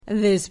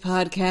This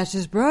podcast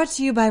is brought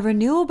to you by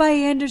Renewal by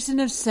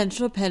Andersen of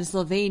Central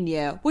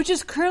Pennsylvania, which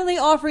is currently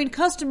offering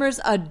customers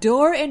a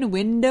door and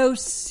window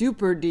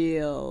super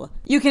deal.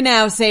 You can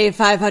now save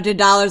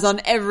 $500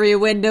 on every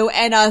window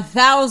and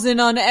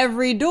 $1,000 on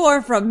every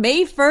door from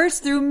May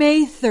 1st through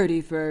May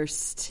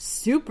 31st.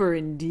 Super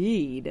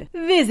indeed.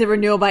 Visit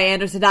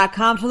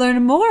renewalbyandersen.com to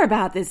learn more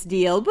about this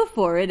deal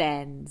before it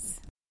ends.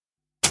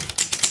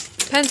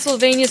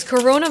 Pennsylvania's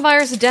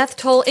coronavirus death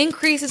toll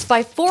increases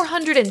by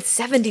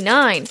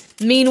 479.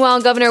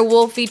 Meanwhile, Governor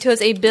Wolf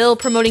vetoes a bill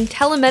promoting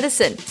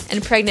telemedicine,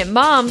 and pregnant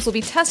moms will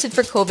be tested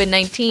for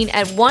COVID-19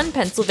 at one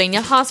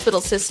Pennsylvania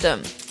hospital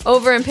system.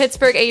 Over in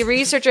Pittsburgh, a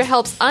researcher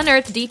helps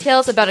unearth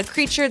details about a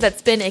creature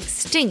that's been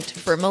extinct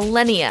for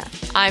millennia.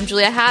 I'm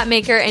Julia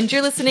Hatmaker, and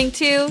you're listening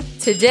to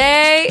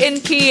Today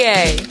in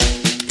PA.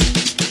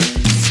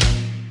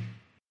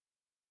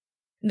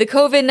 The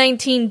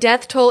COVID-19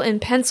 death toll in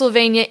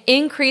Pennsylvania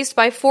increased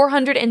by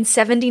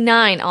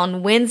 479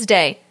 on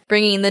Wednesday,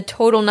 bringing the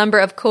total number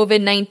of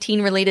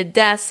COVID-19 related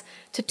deaths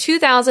to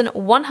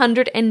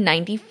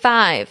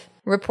 2,195,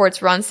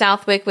 reports Ron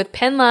Southwick with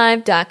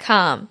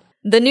PennLive.com.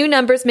 The new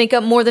numbers make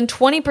up more than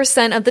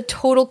 20% of the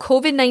total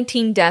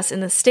COVID-19 deaths in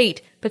the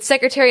state, but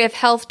Secretary of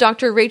Health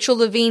Dr. Rachel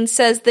Levine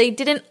says they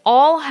didn't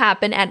all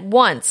happen at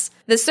once.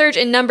 The surge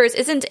in numbers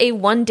isn't a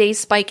one-day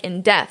spike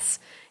in deaths.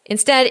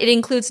 Instead, it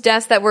includes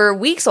deaths that were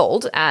weeks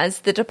old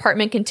as the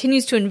department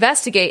continues to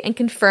investigate and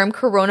confirm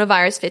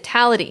coronavirus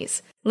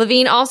fatalities.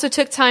 Levine also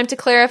took time to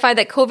clarify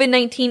that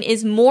COVID-19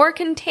 is more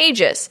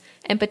contagious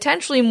and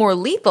potentially more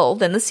lethal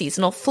than the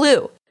seasonal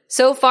flu.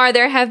 So far,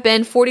 there have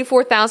been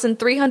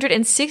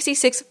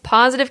 44,366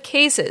 positive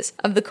cases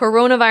of the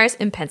coronavirus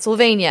in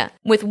Pennsylvania,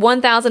 with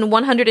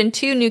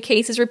 1,102 new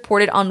cases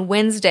reported on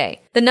Wednesday.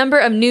 The number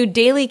of new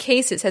daily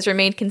cases has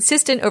remained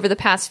consistent over the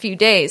past few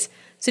days,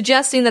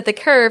 suggesting that the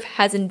curve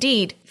has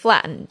indeed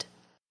flattened.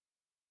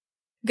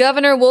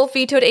 Governor Wolf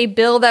vetoed a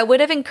bill that would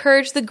have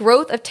encouraged the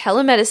growth of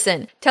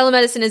telemedicine.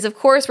 Telemedicine is, of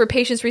course, where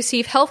patients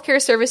receive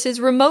healthcare services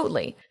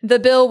remotely. The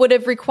bill would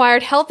have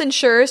required health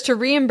insurers to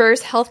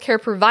reimburse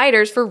healthcare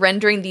providers for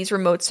rendering these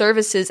remote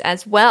services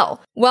as well.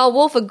 While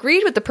Wolf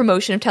agreed with the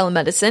promotion of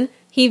telemedicine,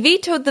 he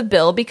vetoed the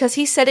bill because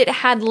he said it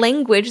had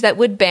language that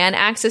would ban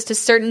access to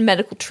certain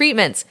medical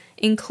treatments,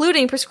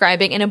 including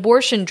prescribing an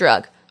abortion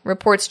drug,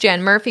 reports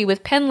Jan Murphy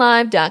with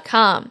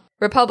PennLive.com.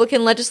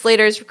 Republican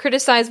legislators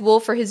criticized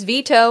Wolf for his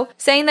veto,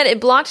 saying that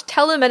it blocked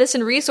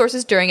telemedicine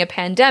resources during a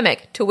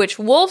pandemic, to which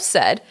Wolf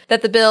said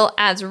that the bill,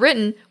 as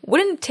written,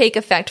 wouldn't take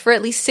effect for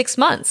at least 6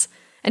 months,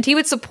 and he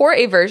would support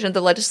a version of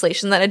the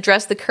legislation that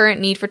addressed the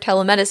current need for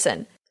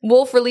telemedicine.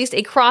 Wolf released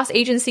a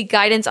cross-agency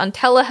guidance on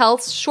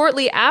telehealth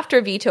shortly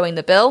after vetoing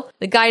the bill.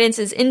 The guidance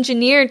is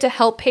engineered to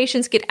help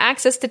patients get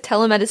access to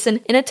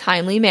telemedicine in a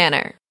timely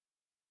manner.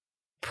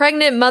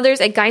 Pregnant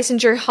mothers at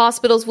Geisinger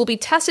hospitals will be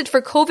tested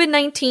for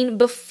COVID-19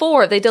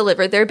 before they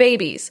deliver their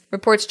babies,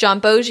 reports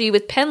John Bogie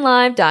with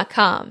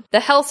PennLive.com.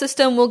 The health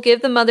system will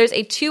give the mothers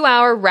a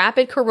 2-hour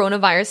rapid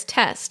coronavirus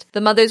test.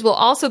 The mothers will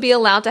also be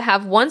allowed to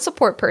have one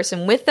support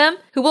person with them,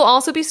 who will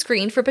also be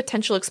screened for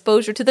potential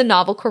exposure to the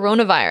novel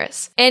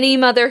coronavirus. Any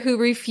mother who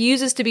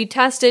refuses to be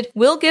tested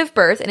will give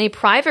birth in a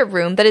private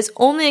room that is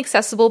only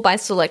accessible by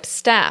select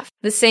staff.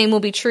 The same will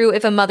be true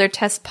if a mother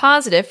tests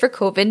positive for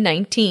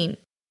COVID-19.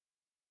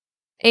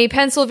 A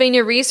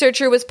Pennsylvania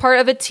researcher was part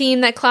of a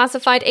team that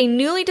classified a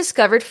newly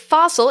discovered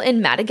fossil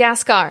in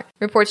Madagascar,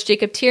 reports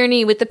Jacob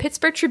Tierney with the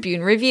Pittsburgh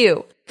Tribune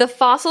Review. The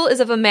fossil is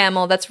of a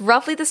mammal that's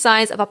roughly the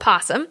size of a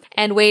possum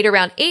and weighed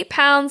around 8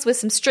 pounds with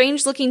some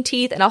strange-looking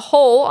teeth and a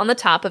hole on the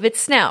top of its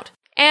snout.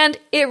 And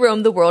it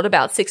roamed the world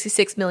about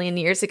 66 million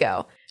years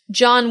ago.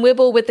 John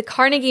Wibble with the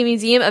Carnegie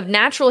Museum of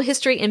Natural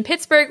History in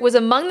Pittsburgh was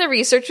among the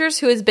researchers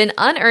who has been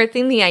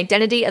unearthing the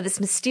identity of this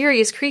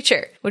mysterious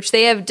creature, which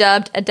they have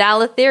dubbed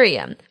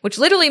Adalatherium, which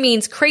literally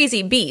means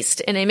crazy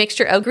beast in a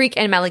mixture of Greek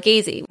and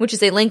Malagasy, which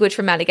is a language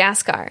from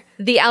Madagascar.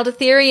 The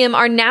Adalatherium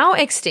are now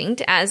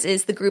extinct, as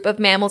is the group of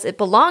mammals it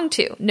belonged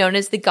to, known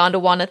as the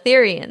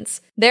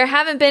Gondwanatherians. There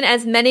haven't been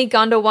as many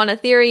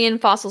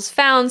Gondwanatherian fossils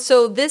found,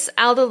 so this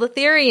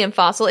Adalatherium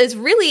fossil is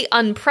really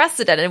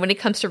unprecedented when it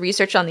comes to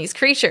research on these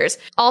creatures.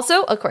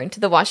 Also, according to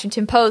the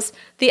Washington Post,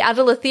 the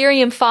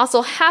Adalatherium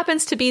fossil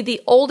happens to be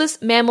the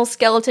oldest mammal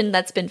skeleton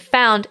that's been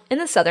found in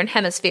the southern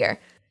hemisphere.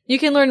 You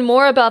can learn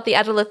more about the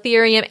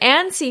Adalatherium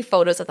and see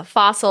photos of the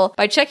fossil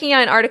by checking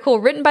out an article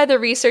written by the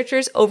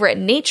researchers over at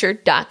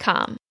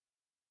nature.com.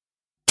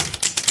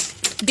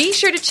 Be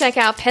sure to check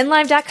out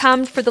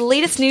PennLive.com for the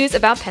latest news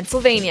about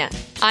Pennsylvania.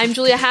 I'm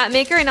Julia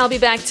Hatmaker, and I'll be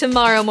back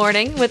tomorrow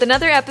morning with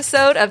another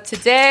episode of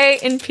Today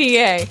in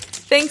PA.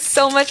 Thanks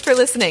so much for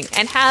listening,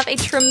 and have a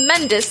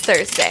tremendous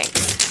Thursday.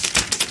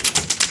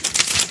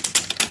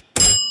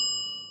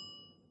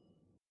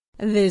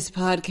 This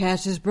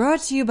podcast is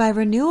brought to you by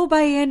Renewal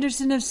by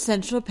Andersen of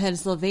Central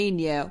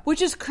Pennsylvania, which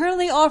is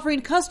currently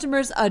offering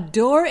customers a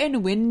door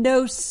and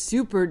window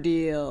super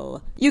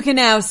deal. You can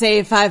now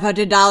save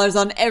 $500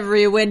 on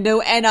every window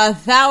and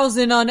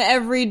 $1,000 on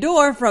every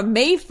door from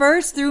May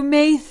 1st through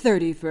May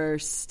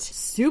 31st.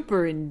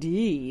 Super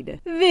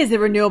indeed.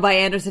 Visit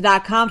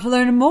renewalbyandersen.com to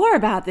learn more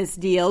about this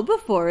deal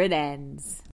before it ends.